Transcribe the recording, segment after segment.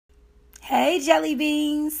Hey, jelly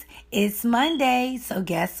beans. It's Monday, so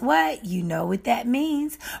guess what? You know what that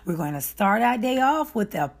means. We're going to start our day off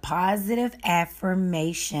with a positive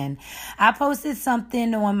affirmation. I posted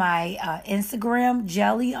something on my Instagram,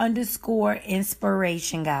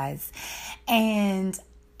 jelly_inspiration, guys. And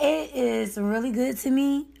it is really good to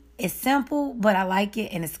me. It's simple, but I like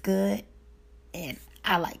it and it's good. And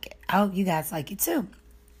I like it. I hope you guys like it too.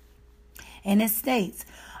 And it states,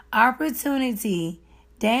 opportunity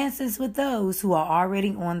dances with those who are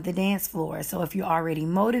already on the dance floor. So if you're already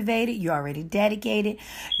motivated, you're already dedicated,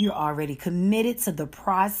 you're already committed to the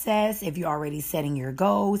process, if you're already setting your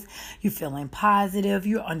goals, you're feeling positive,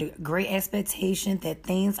 you're under great expectation that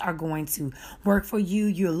things are going to work for you,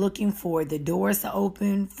 you're looking for the doors to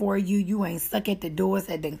open for you, you ain't stuck at the doors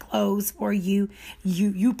that been closed for you,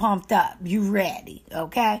 you pumped up, you ready,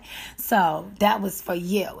 okay? So that was for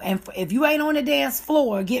you. And if you ain't on the dance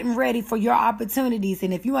floor getting ready for your opportunities,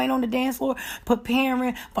 and if you ain't on the dance floor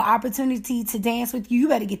preparing for opportunity to dance with you, you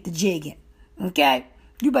better get the jigging. Okay?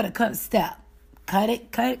 You better cut a step. Cut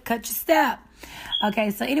your step.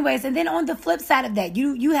 Okay, so anyways, and then on the flip side of that,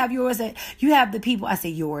 you have yours, you have the people, I say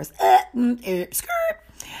yours,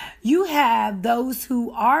 you have those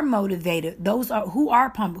who are motivated, who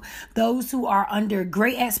are pumped, those who are under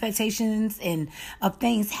great expectations and of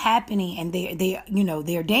things happening, and they're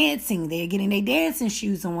dancing, they're getting their dancing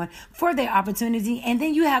shoes on for their opportunity. And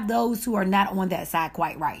then you have those who are not on that side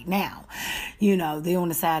quite right now. They're on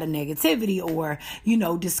the side of negativity or,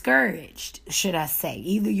 discouraged, should I say.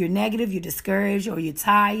 Either you're negative, you're discouraged, or you're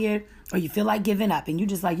tired, or you feel like giving up, and you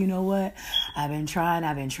just like, you know what? I've been trying,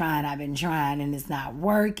 and it's not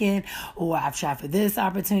working. Or I've tried for this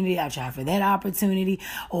opportunity, I've tried for that opportunity.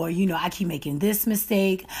 Or, I keep making this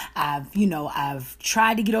mistake. I've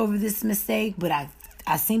tried to get over this mistake, but I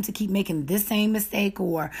seem to keep making this same mistake.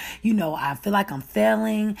 Or, I feel like I'm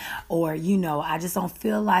failing. Or, I just don't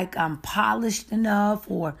feel like I'm polished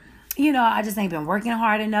enough. Or, I just ain't been working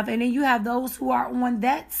hard enough. And then you have those who are on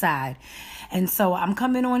that side. And so I'm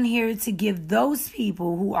coming on here to give those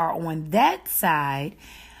people who are on that side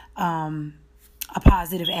a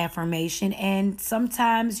positive affirmation. And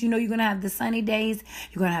sometimes, you're going to have the sunny days.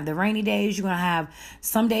 You're going to have the rainy days. You're going to have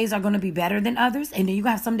some days are going to be better than others. And then you're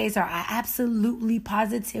going to have some days that are absolutely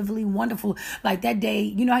positively wonderful. Like that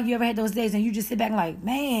day, how you ever had those days and you just sit back and like,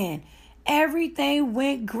 man, everything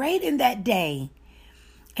went great in that day.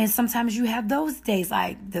 And sometimes you have those days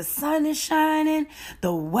like the sun is shining,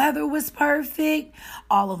 the weather was perfect,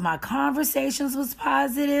 all of my conversations was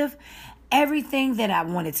positive, everything that I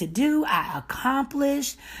wanted to do, I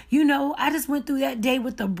accomplished. I just went through that day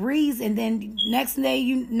with the breeze, and then next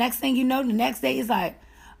thing you know, the next day is like,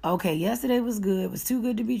 okay, yesterday was good, it was too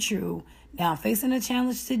good to be true. Now I'm facing a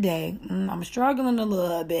challenge today. I'm struggling a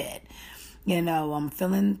little bit. I'm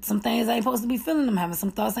feeling some things I ain't supposed to be feeling. I'm having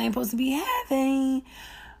some thoughts I ain't supposed to be having.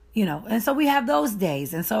 And so we have those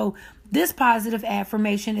days. And so this positive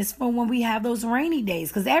affirmation is for when we have those rainy days,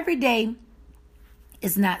 because every day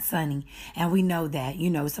is not sunny. And we know that,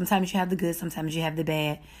 sometimes you have the good, sometimes you have the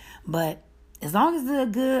bad. But as long as the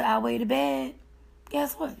good outweigh the bad,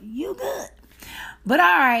 guess what? You good. But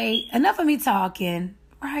all right, enough of me talking.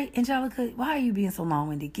 Right, Angelica, why are you being so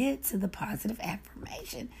long-winded? Get to the positive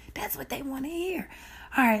affirmation. That's what they want to hear.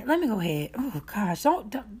 All right, let me go ahead. Oh, gosh,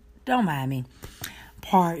 don't mind me.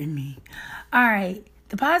 Pardon me. All right.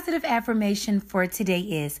 The positive affirmation for today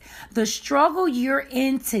is, the struggle you're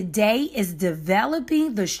in today is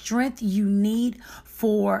developing the strength you need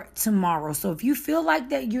for tomorrow. So if you feel like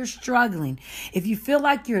that you're struggling, if you feel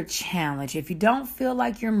like you're challenged, if you don't feel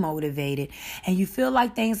like you're motivated, and you feel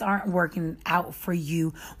like things aren't working out for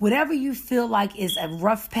you, whatever you feel like is a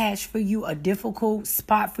rough patch for you, a difficult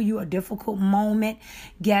spot for you, a difficult moment,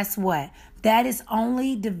 guess what? That is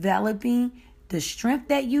only developing the strength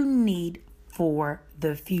that you need for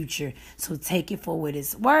the future. So take it for what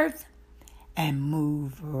it's worth and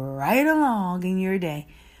move right along in your day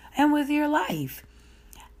and with your life.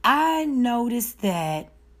 I noticed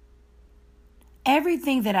that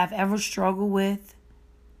everything that I've ever struggled with,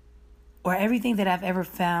 or everything that I've ever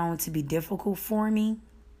found to be difficult for me,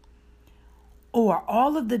 or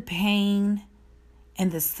all of the pain and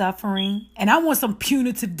the suffering, and I want some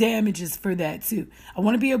punitive damages for that too. I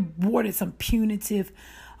want to be awarded some punitive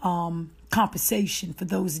compensation for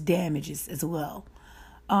those damages as well.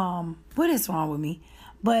 What is wrong with me?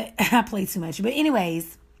 But I play too much. But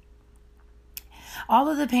anyways, all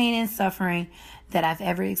of the pain and suffering that I've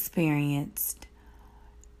ever experienced,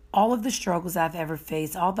 all of the struggles I've ever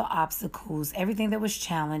faced, all the obstacles, everything that was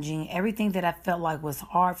challenging, everything that I felt like was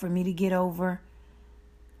hard for me to get over,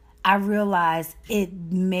 I realized it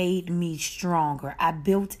made me stronger. I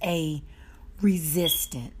built a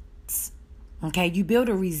resistance. Okay, you build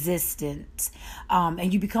a resistance,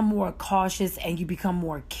 and you become more cautious, and you become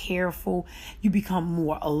more careful. You become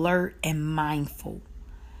more alert and mindful.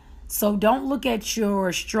 So don't look at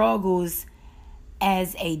your struggles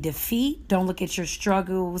as a defeat. Don't look at your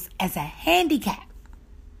struggles as a handicap.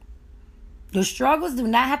 Your struggles do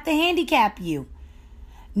not have to handicap you.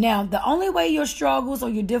 Now, the only way your struggles or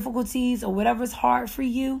your difficulties or whatever's hard for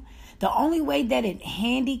you, the only way that it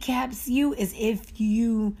handicaps you is if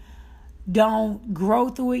you don't grow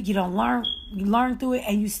through it, you learn through it,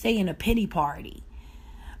 and you stay in a pity party.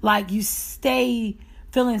 Like, you stay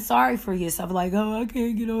feeling sorry for yourself, like, oh, I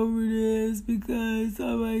can't get over this because,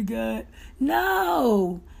 oh my God.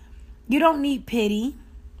 No, you don't need pity.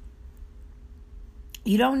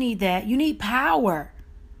 You don't need that. You need power.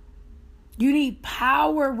 You need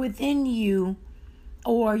power within you,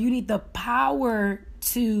 or you need the power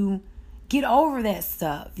to get over that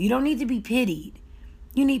stuff. You don't need to be pitied.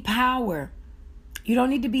 You need power. You don't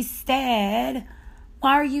need to be sad.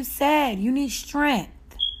 Why are you sad? You need strength.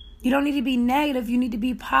 You don't need to be negative. You need to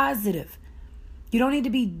be positive. You don't need to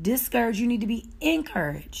be discouraged. You need to be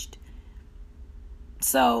encouraged.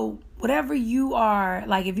 So whatever you are,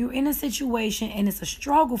 like if you're in a situation and it's a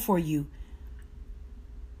struggle for you,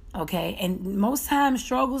 okay, and most times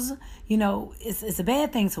struggles, it's a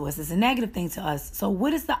bad thing to us. It's a negative thing to us. So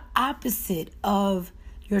what is the opposite of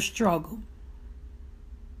your struggle?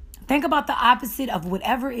 Think about the opposite of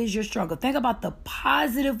whatever is your struggle. Think about the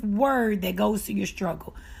positive word that goes to your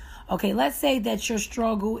struggle. Okay, let's say that your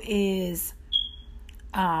struggle is,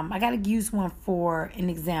 I got to use one for an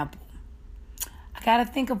example. I got to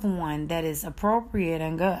think of one that is appropriate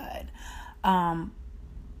and good.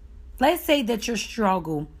 Let's say that your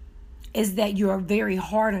struggle is that you're very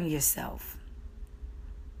hard on yourself.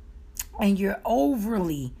 And you're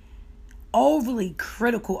overly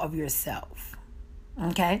critical of yourself.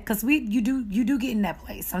 Okay, because you do get in that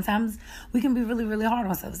place. Sometimes we can be really, really hard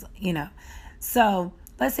on ourselves, So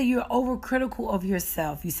let's say you're overcritical of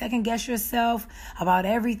yourself. You second guess yourself about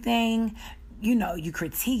everything. You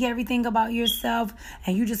critique everything about yourself,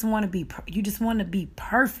 and you just want to be perfect. You just want to be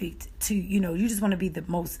the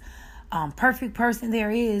most perfect person there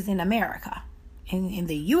is in America, in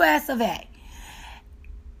the U.S. of A.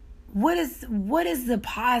 What is the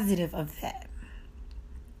positive of that?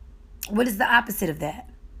 What is the opposite of that?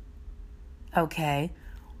 Okay,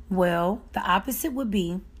 well, the opposite would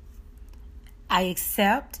be, I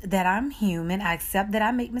accept that I'm human. I accept that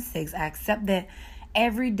I make mistakes. I accept that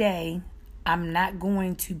every day I'm not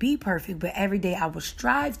going to be perfect, but every day I will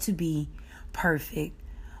strive to be perfect.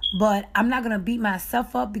 But I'm not going to beat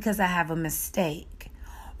myself up because I have a mistake.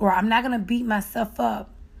 Or I'm not going to beat myself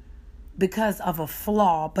up because of a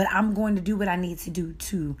flaw, but I'm going to do what I need to do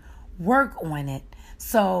to work on it.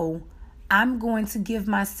 So I'm going to give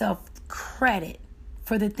myself credit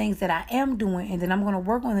for the things that I am doing, and then I'm going to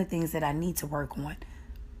work on the things that I need to work on.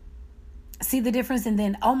 See the difference? And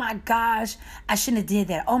then, oh my gosh, I shouldn't have did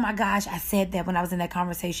that. Oh my gosh, I said that when I was in that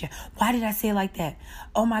conversation. Why did I say it like that?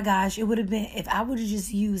 Oh my gosh, it would have been, if I would have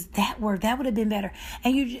just used that word, that would have been better.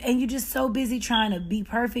 And you're just so busy trying to be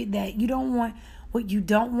perfect that you don't want what you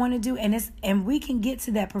don't want to do. And we can get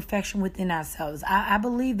to that perfection within ourselves. I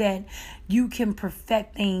believe that you can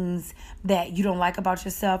perfect things that you don't like about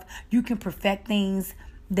yourself. You can perfect things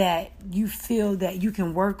that you feel that you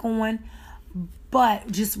can work on.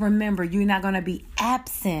 But just remember, you're not going to be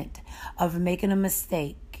absent of making a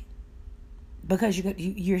mistake, because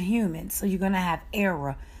you're human. So you're going to have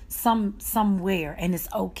error somewhere, and it's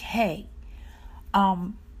okay.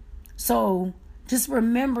 So just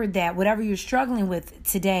remember that whatever you're struggling with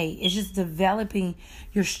today is just developing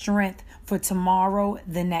your strength for tomorrow,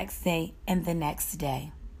 the next day, and the next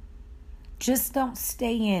day. Just don't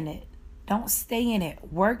stay in it. Don't stay in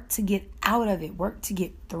it. Work to get out of it. Work to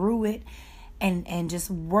get through it. And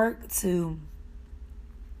just work to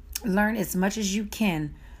learn as much as you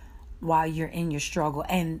can while you're in your struggle.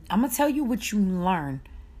 And I'm going to tell you what you learn.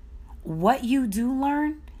 What you do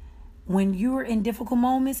learn when you're in difficult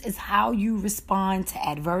moments is how you respond to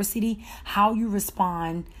adversity, how you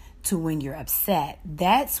respond to when you're upset.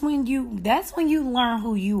 That's when you learn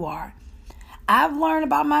who you are. I've learned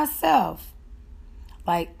about myself.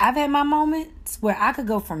 Like, I've had my moments where I could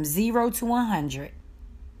go from 0 to 100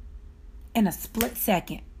 in a split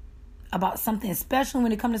second about something, especially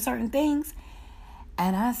when it comes to certain things.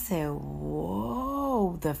 And I said,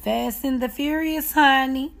 whoa, the Fast and the Furious,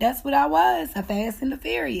 honey. That's what I was, a Fast and the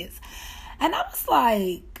Furious. And I was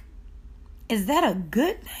like, is that a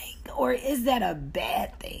good thing or is that a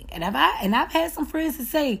bad thing? And I've had some friends to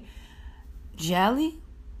say, Jelly,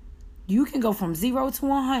 you can go from 0 to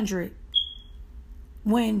 100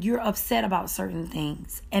 when you're upset about certain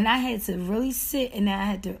things. And I had to really sit and I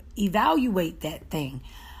had to evaluate that thing.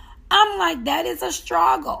 I'm like, that is a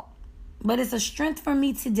struggle, but it's a strength for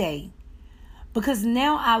me today. Because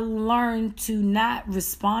now I learned to not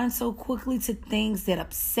respond so quickly to things that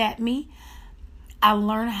upset me. I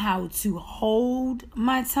learned how to hold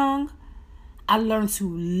my tongue. I learned to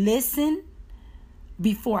listen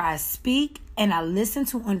before I speak. And I listen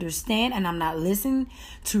to understand. And I'm not listening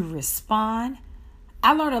to respond.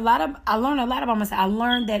 I learned a lot about myself. I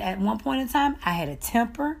learned that at one point in time, I had a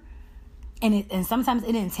temper. And sometimes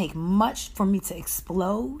it didn't take much for me to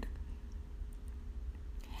explode.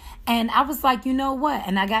 And I was like, you know what?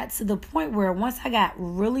 And I got to the point where once I got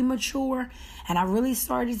really mature and I really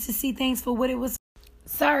started to see things for what it was.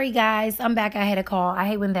 Sorry, guys. I'm back. I had a call. I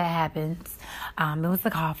hate when that happens. It was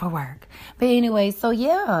a call for work. But anyway, so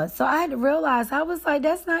yeah. So I had to realize, I was like,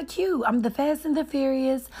 that's not cute. I'm the Fast and the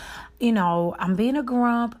Furious. You know, I'm being a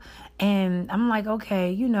grump. And I'm like,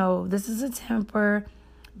 okay, you know, this is a temper.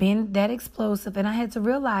 Being that explosive. And I had to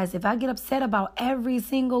realize if I get upset about every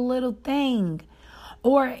single little thing,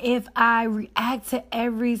 or if I react to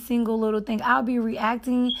every single little thing, I'll be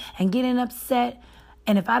reacting and getting upset.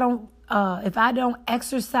 And if I don't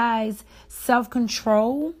exercise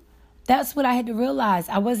self-control, that's what I had to realize.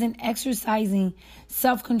 I wasn't exercising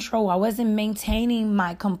self-control. I wasn't maintaining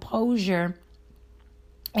my composure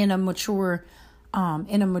in a mature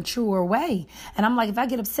way. And I'm like, if I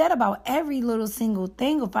get upset about every little single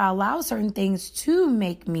thing, if I allow certain things to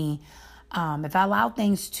make me if I allow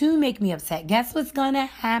things to make me upset, guess what's going to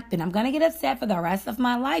happen? I'm going to get upset for the rest of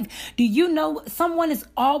my life. Do you know someone is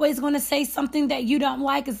always going to say something that you don't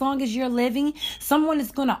like as long as you're living? Someone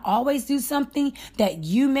is going to always do something that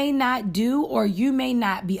you may not do or you may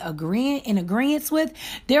not be in agreement with.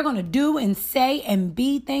 They're going to do and say and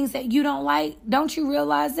be things that you don't like. Don't you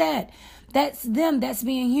realize that? That's them. That's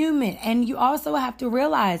being human. And you also have to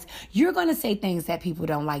realize you're going to say things that people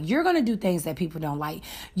don't like. You're going to do things that people don't like.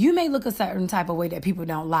 You may look a certain type of way that people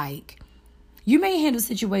don't like. You may handle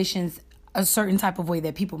situations a certain type of way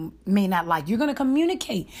that people may not like. You're going to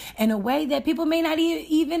communicate in a way that people may not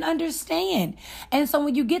even understand. And so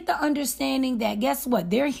when you get the understanding that, guess what?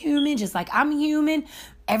 They're human, just like I'm human.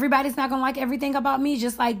 Everybody's not going to like everything about me,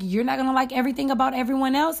 just like you're not going to like everything about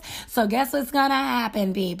everyone else. So guess what's going to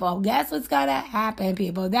happen, people? Guess what's going to happen,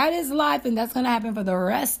 people? That is life, and that's going to happen for the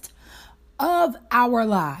rest of our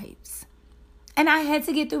lives. And I had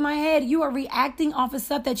to get through my head. You are reacting off of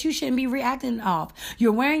stuff that you shouldn't be reacting off.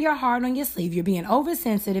 You're wearing your heart on your sleeve. You're being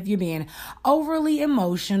oversensitive. You're being overly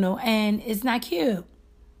emotional, and it's not cute.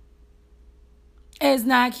 It's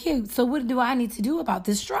not cute. So what do I need to do about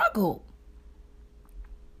this struggle?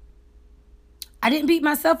 I didn't beat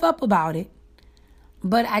myself up about it,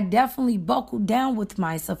 but I definitely buckled down with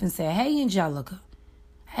myself and said, hey, Angelica,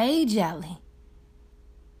 hey, Jelly,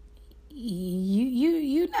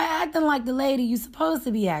 you not acting like the lady you supposed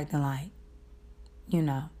to be acting like, you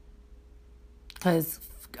know, because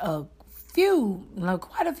quite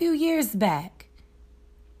a few years back,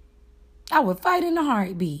 I would fight in a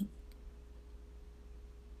heartbeat,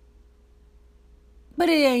 but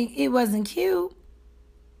it wasn't cute.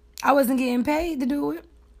 I wasn't getting paid to do it,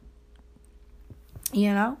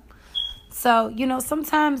 you know? So, you know,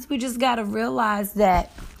 sometimes we just got to realize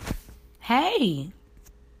that, hey,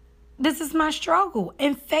 this is my struggle,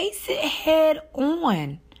 and face it head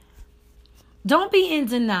on. Don't be in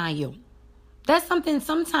denial. That's something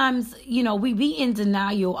sometimes, you know, we be in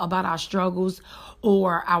denial about our struggles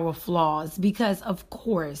or our flaws because, of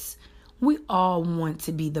course, we all want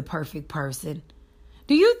to be the perfect person.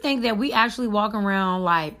 Do you think that we actually walk around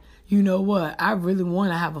like, you know what? I really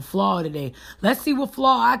want to have a flaw today. Let's see what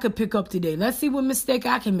flaw I could pick up today. Let's see what mistake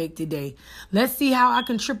I can make today. Let's see how I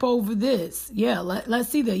can trip over this. Yeah, let's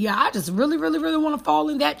see that. Yeah, I just really, really, really want to fall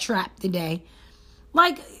in that trap today.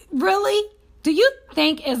 Like, really? Do you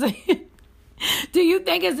think as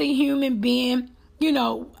a human being, you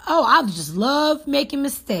know, oh, I just love making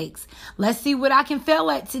mistakes. Let's see what I can fail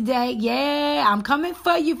at today. Yeah, I'm coming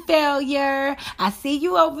for you, failure. I see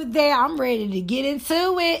you over there. I'm ready to get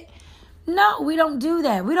into it. No, we don't do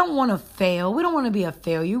that. We don't want to fail. We don't want to be a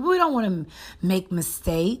failure. We don't want to make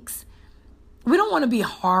mistakes. We don't want to be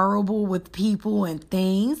horrible with people and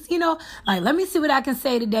things. You know, like, let me see what I can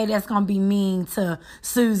say today that's going to be mean to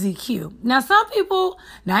Susie Q. Now, some people,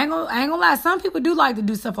 I ain't gonna lie, some people do like to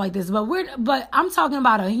do stuff like this, but I'm talking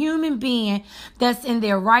about a human being that's in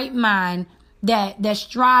their right mind, that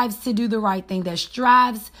strives to do the right thing, that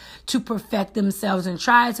strives to perfect themselves and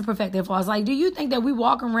tries to perfect their flaws. Like, do you think that we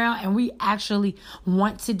walk around and we actually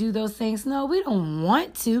want to do those things? No, we don't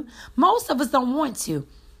want to. Most of us don't want to.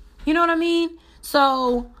 You know what I mean?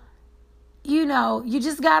 So, you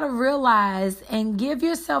just got to realize and give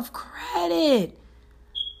yourself credit.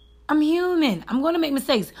 I'm human. I'm going to make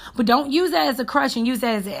mistakes. But don't use that as a crutch and use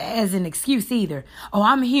that as an excuse either. Oh,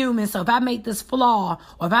 I'm human, so if I make this flaw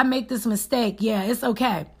or if I make this mistake, yeah, it's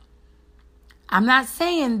okay. I'm not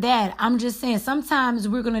saying that. I'm just saying sometimes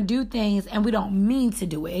we're going to do things and we don't mean to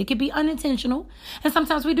do it. It could be unintentional. And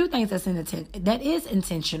sometimes we do things that is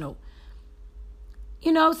intentional.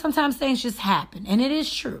 Sometimes things just happen. And it is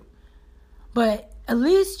true. But at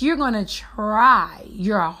least you're going to try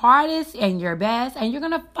your hardest and your best. And you're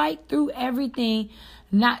going to fight through everything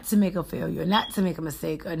not to make a failure, not to make a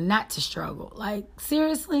mistake, or not to struggle. Like,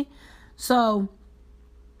 seriously? So,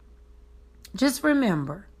 just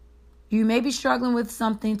remember. You may be struggling with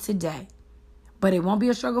something today, but it won't be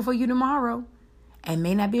a struggle for you tomorrow. And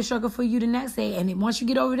may not be a struggle for you the next day. And once you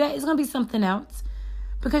get over that, it's going to be something else.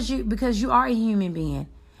 Because you are a human being.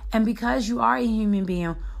 And because you are a human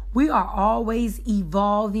being, we are always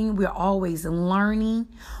evolving. We're always learning.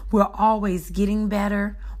 We're always getting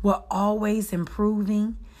better. We're always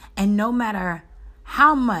improving. And no matter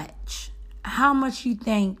how much you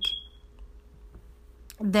think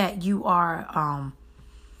that you are,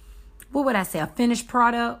 what would I say, a finished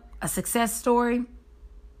product, a success story,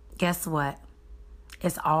 guess what?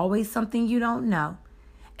 It's always something you don't know.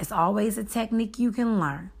 It's always a technique you can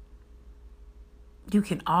learn. You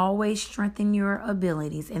can always strengthen your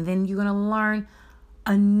abilities. And then you're going to learn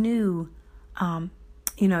a new, you're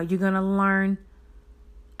going to learn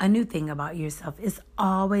a new thing about yourself. It's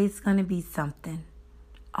always going to be something.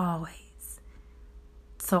 Always.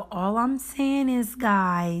 So all I'm saying is,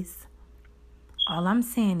 guys,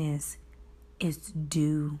 is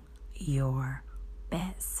do your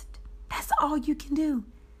best. That's all you can do.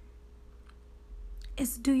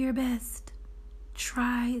 Is do your best.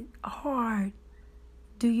 Try hard.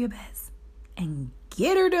 Do your best. And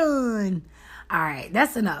get her done. All right,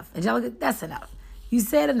 that's enough. Angelica, that's enough. You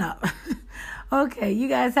said enough. Okay, you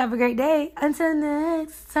guys have a great day. Until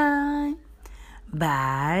next time.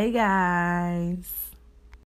 Bye, guys.